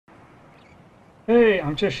Hey,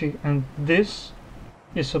 I'm Jeshi, and this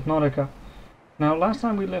is Subnautica. Now, last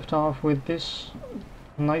time we left off with this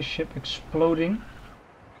nice ship exploding,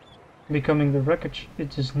 becoming the wreckage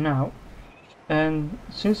it is now. And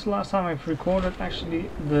since the last time I've recorded, actually,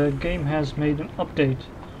 the game has made an update.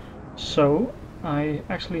 So, I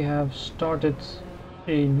actually have started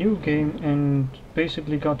a new game and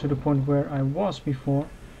basically got to the point where I was before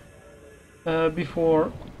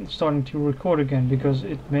starting to record again, because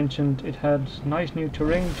it mentioned it had nice new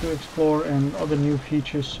terrain to explore and other new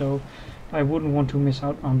features, so I wouldn't want to miss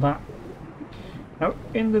out on that. Now,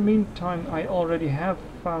 in the meantime, I already have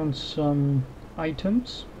found some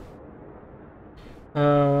items,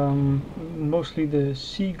 mostly the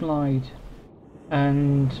sea glide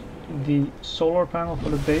and the solar panel for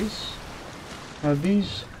the base. Now,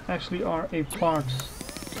 these actually are a part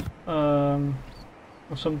of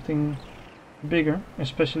something bigger,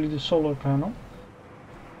 especially the solar panel,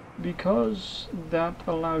 because that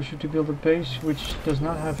allows you to build a base which does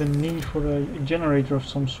not have a need for a generator of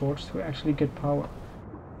some sort to actually get power.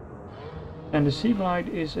 And the sea glide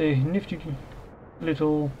is a nifty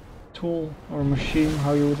little tool or machine,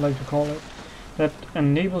 how you would like to call it, that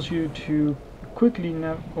enables you to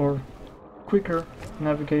quicker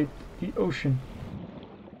navigate the ocean.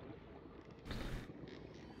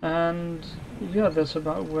 And yeah, that's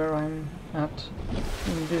about where I'm at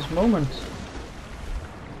in this moment.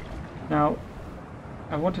 Now,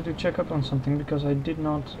 I wanted to check up on something because I did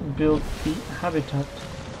not build the habitat.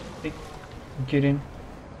 Get in.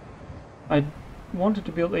 I wanted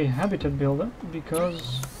to build a habitat builder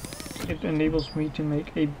because it enables me to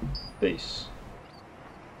make a base.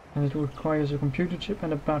 And it requires a computer chip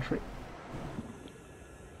and a battery.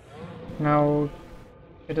 Now,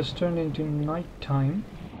 it has turned into night time,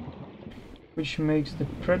 which makes the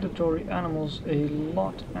predatory animals a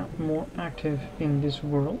lot more active in this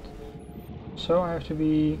world. So I have to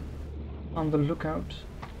be on the lookout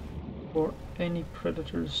for any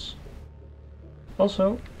predators.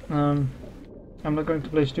 Also, I'm not going to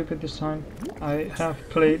play stupid this time. I have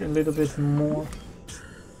played a little bit more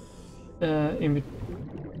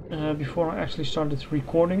before I actually started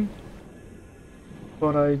recording,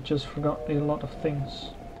 but I just forgot a lot of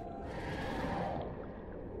things.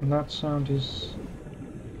 And that sound is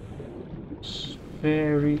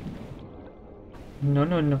very... No.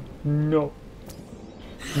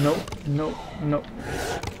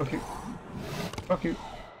 Fuck you.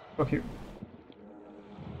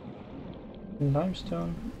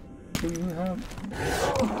 Limestone, do you have...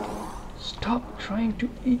 Stop trying to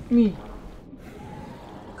eat me!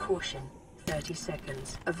 Caution, 30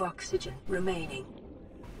 seconds of oxygen remaining.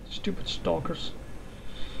 Stupid stalkers.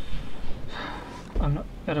 I'm not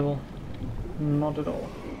edible. Not at all.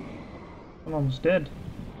 I'm almost dead.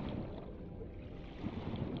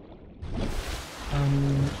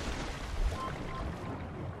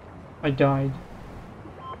 I died.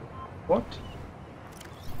 What?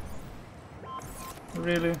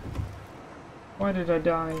 Really? Why did I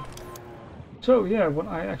die? So yeah, what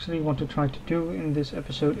I actually want to try to do in this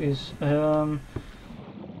episode is well,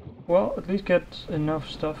 at least get enough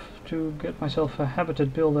stuff to get myself a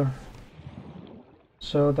habitat builder,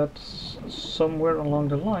 so that somewhere along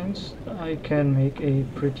the lines I can make a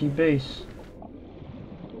pretty base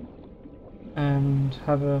and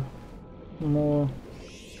have a more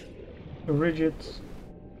rigid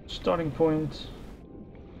starting point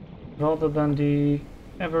rather than the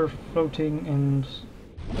ever floating and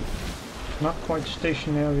not quite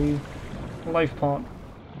stationary life pod,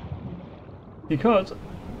 because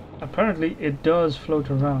apparently it does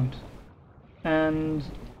float around. And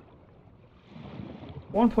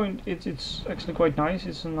one point it's actually quite nice,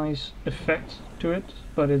 it's a nice effect to it,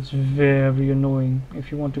 but it's very annoying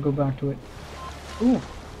if you want to go back to it. Ooh,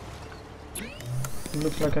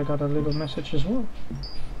 looks like I got a little message as well.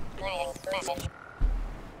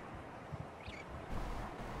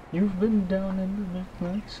 You've been down in the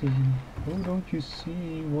midnight sea. Oh, don't you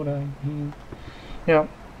see what I mean? Yeah,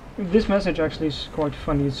 this message actually is quite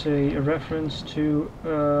funny. It's a reference to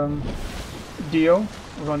Dio,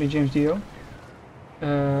 Ronnie James Dio,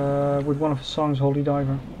 with one of his songs, Holy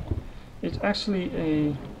Diver. It's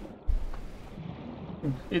actually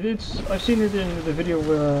I've seen it in the video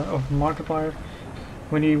of Markiplier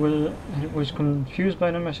when he was confused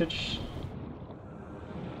by the message.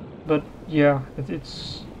 But yeah,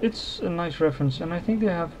 it's a nice reference, and I think they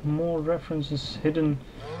have more references hidden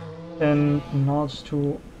than nods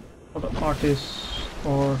to other artists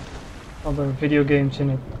or other video games in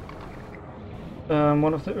it.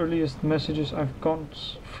 One of the earliest messages I've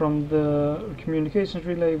got from the communications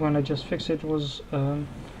relay when I just fixed it was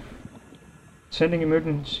Sending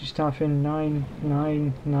emergency staff in 9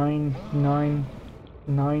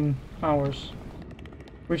 hours.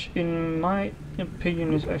 Which in my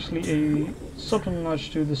opinion is actually a subtle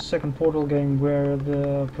nudge to the second Portal game, where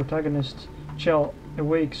the protagonist Chell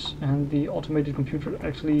awakes and the automated computer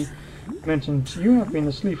actually mentions you have been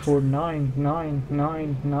asleep for 9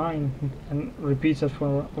 and repeats that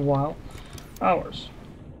for a while. Hours.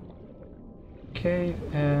 Cave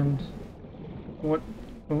and what?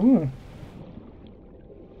 Ooh.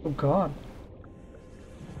 Oh god.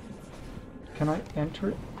 Can I enter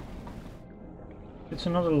it? It's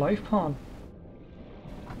another life pod.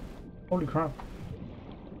 Holy crap.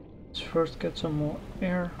 Let's first get some more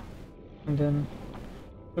air and then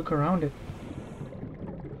look around it.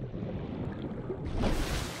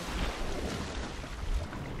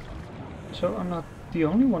 So I'm not the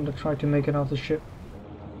only one that tried to make it off the ship.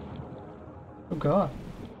 Oh god.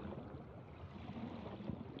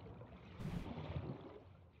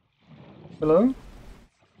 Hello?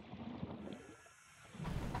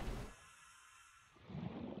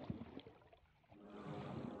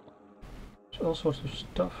 There's all sorts of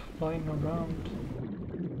stuff lying around.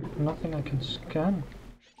 Nothing I can scan.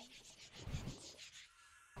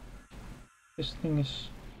 This thing is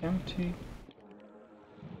empty.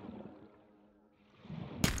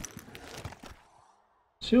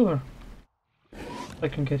 Silver. I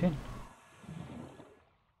can get in.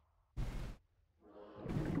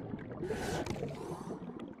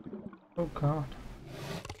 Oh god.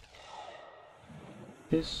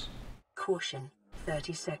 This. Caution.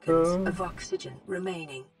 30 seconds of oxygen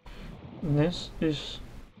remaining. This is...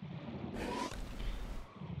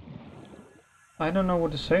 I don't know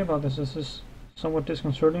what to say about this. This is somewhat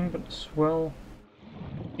disconcerting, but as well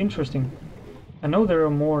interesting. I know there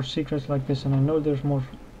are more secrets like this, and I know there's more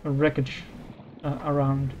wreckage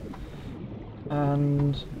around.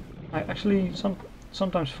 And I actually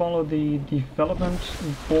sometimes follow the development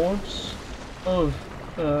boards of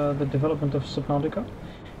the development of Subnautica,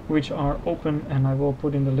 which are open, and I will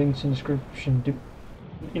put in the links in the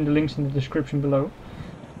description below.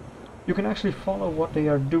 You can actually follow what they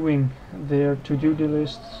are doing, their to-do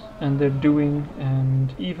lists, and their doing,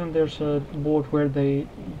 and even there's a board where they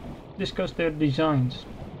discuss their designs.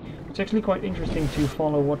 It's actually quite interesting to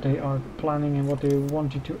follow what they are planning and what they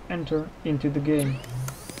want you to enter into the game.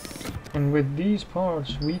 And with these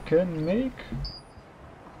parts we can make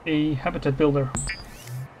a habitat builder.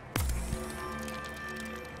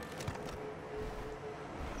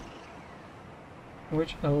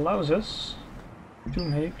 Which allows us to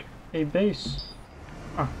make a base.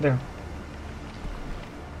 Ah, there.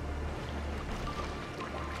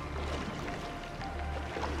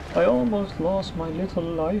 I almost lost my little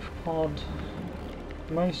life pod.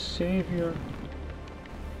 My savior.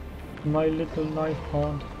 My little life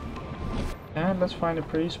pod. And let's find a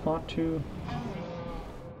pretty spot to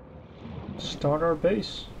start our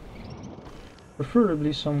base.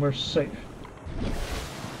 Preferably somewhere safe.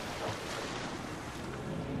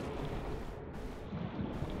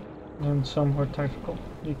 And somewhere tactical,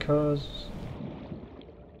 because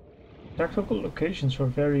tactical locations are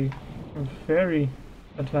very, very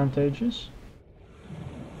advantageous.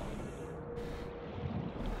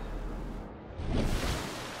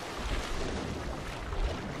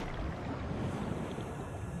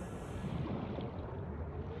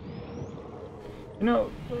 You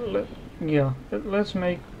know, let's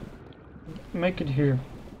make it here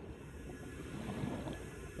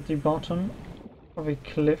at the bottom of a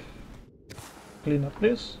cliff. Clean up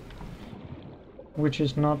this, which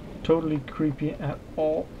is not totally creepy at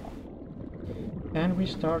all, and we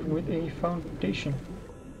start with a foundation.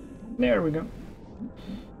 There we go.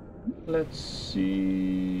 Let's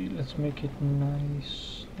see, let's make it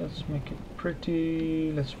nice, let's make it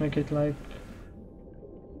pretty, let's make it like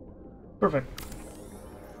perfect.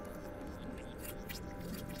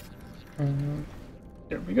 And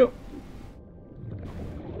there we go.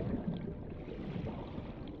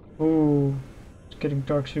 Ooh, it's getting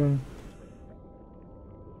dark soon.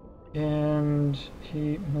 And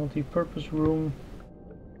a multi-purpose room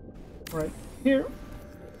right here.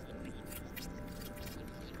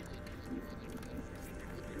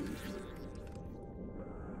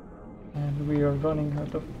 And we are running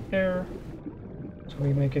out of air, so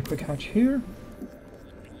we make a quick hatch here.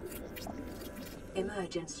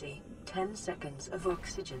 Emergency. 10 seconds of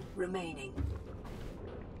oxygen remaining.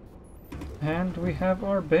 And we have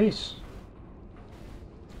our base.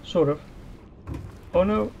 Sort of. Oh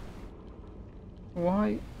no.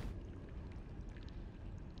 Why?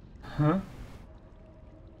 Huh?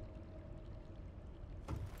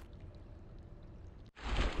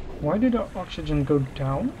 Why did our oxygen go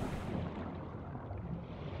down?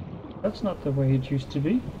 That's not the way it used to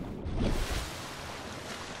be.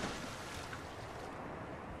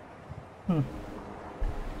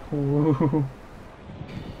 Ooh.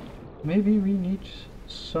 Maybe we need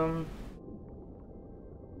some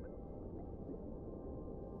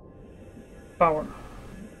power.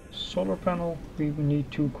 Solar panel, we will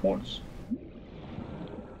need 2 quartz.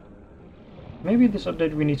 Maybe this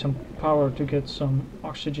update we need some power to get some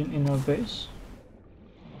oxygen in our base.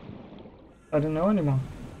 I don't know anymore.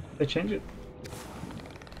 They changed it.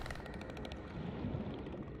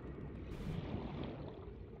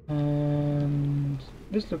 And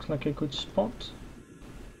this looks like a good spot.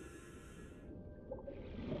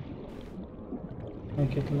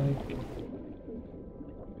 Make it like...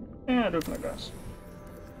 yeah, do it like this.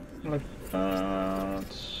 Like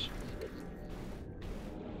that.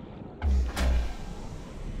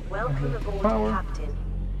 Welcome aboard, Power. Captain.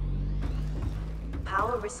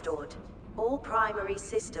 Power restored. All primary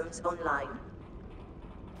systems online.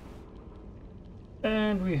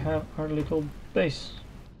 And we have our little base.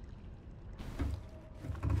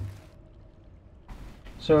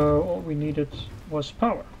 So all we needed was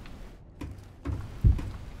power.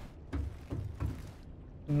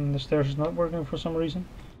 And the stairs is not working for some reason.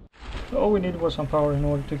 So all we needed was some power in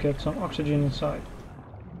order to get some oxygen inside.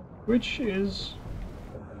 Which is,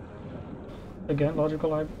 again,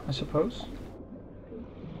 logical, I suppose.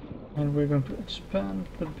 And we're going to expand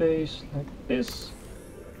the base like this.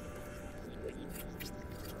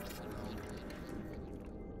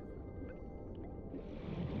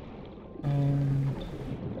 And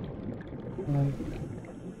like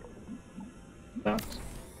that.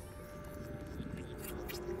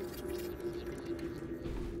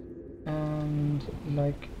 And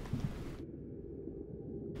like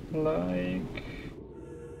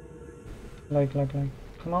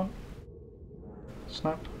come on,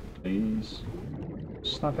 snap, please,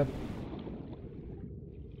 snap it,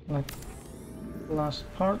 like last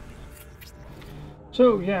part.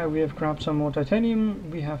 So yeah, we have grabbed some more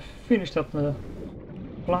titanium, we have finished up the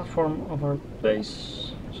platform of our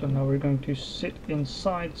base, so now we're going to sit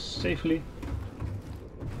inside safely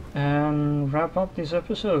and wrap up this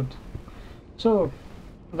episode. So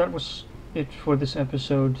that was it for this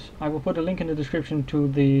episode. I will put a link in the description to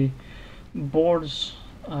the boards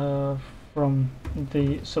from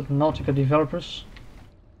the Subnautica developers,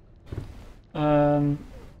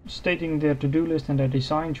 stating their to-do list and their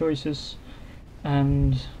design choices.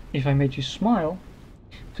 And if I made you smile,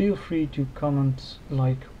 feel free to comment,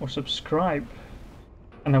 like or subscribe,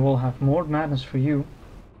 and I will have more madness for you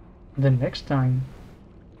the next time.